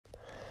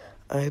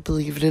I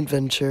believe in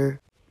adventure.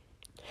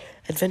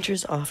 Adventure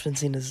is often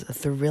seen as a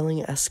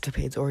thrilling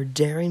escapades or a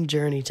daring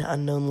journey to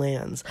unknown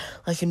lands,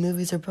 like in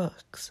movies or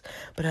books.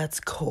 But at its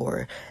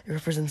core, it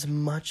represents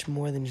much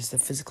more than just a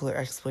physical or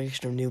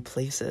exploration of new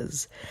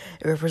places.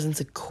 It represents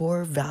a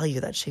core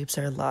value that shapes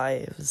our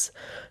lives.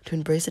 To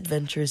embrace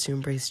adventure is to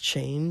embrace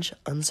change,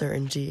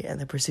 uncertainty, and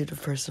the pursuit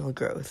of personal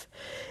growth.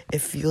 It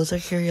fuels our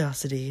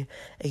curiosity,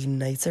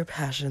 ignites our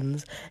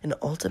passions, and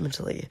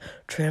ultimately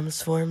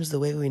transforms the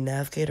way we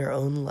navigate our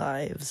own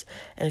lives.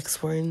 And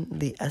exploring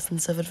the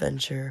essence of adventure,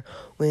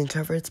 we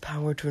uncover its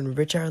power to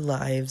enrich our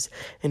lives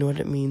and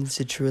what it means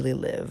to truly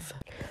live.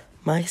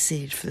 My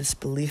seed for this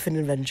belief in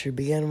adventure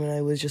began when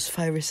I was just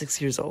 5 or 6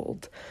 years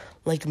old.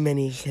 Like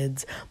many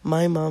kids,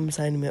 my mom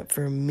signed me up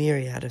for a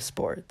myriad of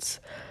sports.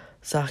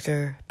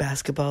 Soccer,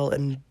 basketball,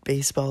 and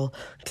baseball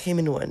came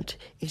and went,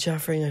 each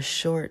offering a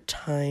short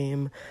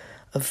time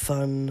of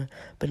fun,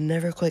 but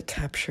never quite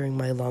capturing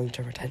my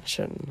long-term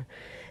attention.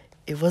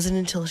 It wasn't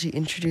until she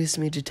introduced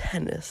me to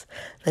tennis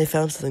that I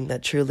found something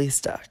that truly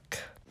stuck.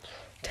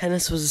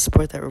 Tennis was a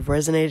sport that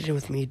resonated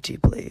with me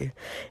deeply.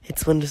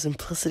 Its blend of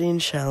simplicity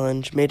and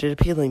challenge made it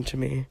appealing to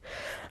me.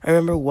 I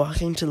remember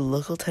walking to the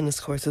local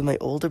tennis courts with my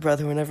older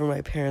brother whenever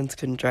my parents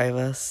couldn't drive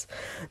us.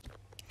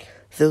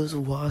 Those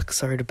walks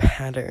started a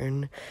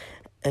pattern,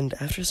 and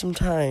after some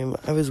time,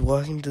 I was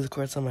walking to the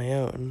courts on my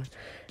own,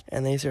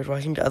 and they started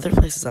walking to other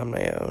places on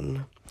my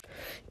own.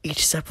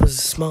 Each step was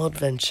a small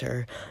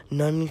adventure,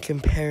 none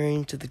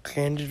comparing to the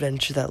grand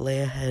adventure that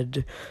lay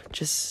ahead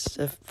just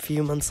a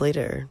few months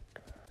later.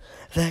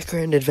 That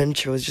grand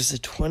adventure was just a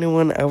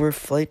 21-hour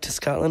flight to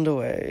Scotland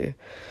away.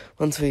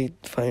 Once we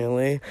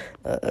finally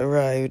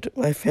arrived,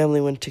 my family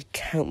went to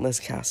countless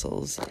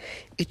castles.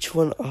 Each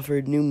one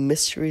offered new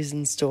mysteries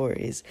and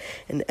stories,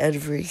 and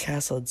every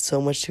castle had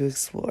so much to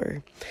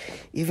explore.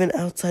 Even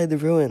outside the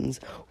ruins,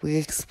 we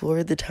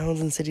explored the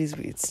towns and cities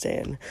we'd stay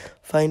in,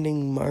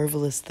 finding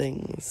marvelous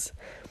things.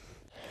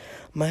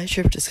 My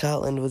trip to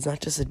Scotland was not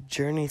just a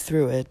journey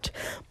through it,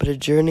 but a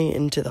journey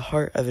into the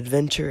heart of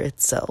adventure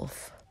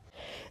itself.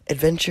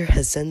 Adventure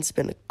has since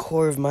been a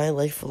core of my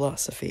life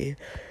philosophy.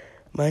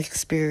 My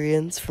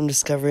experience from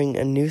discovering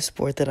a new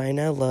sport that I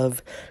now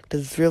love to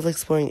the thrill of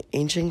exploring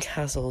ancient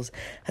castles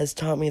has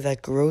taught me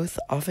that growth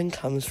often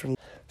comes from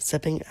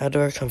stepping out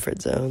of our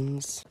comfort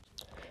zones.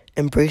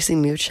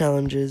 Embracing new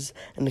challenges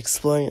and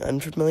exploring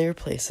unfamiliar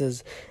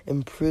places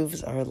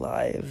improves our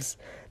lives.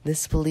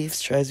 This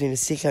belief drives me to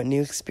seek out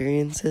new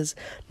experiences,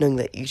 knowing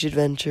that each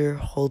adventure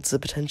holds the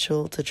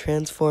potential to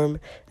transform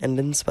and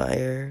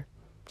inspire.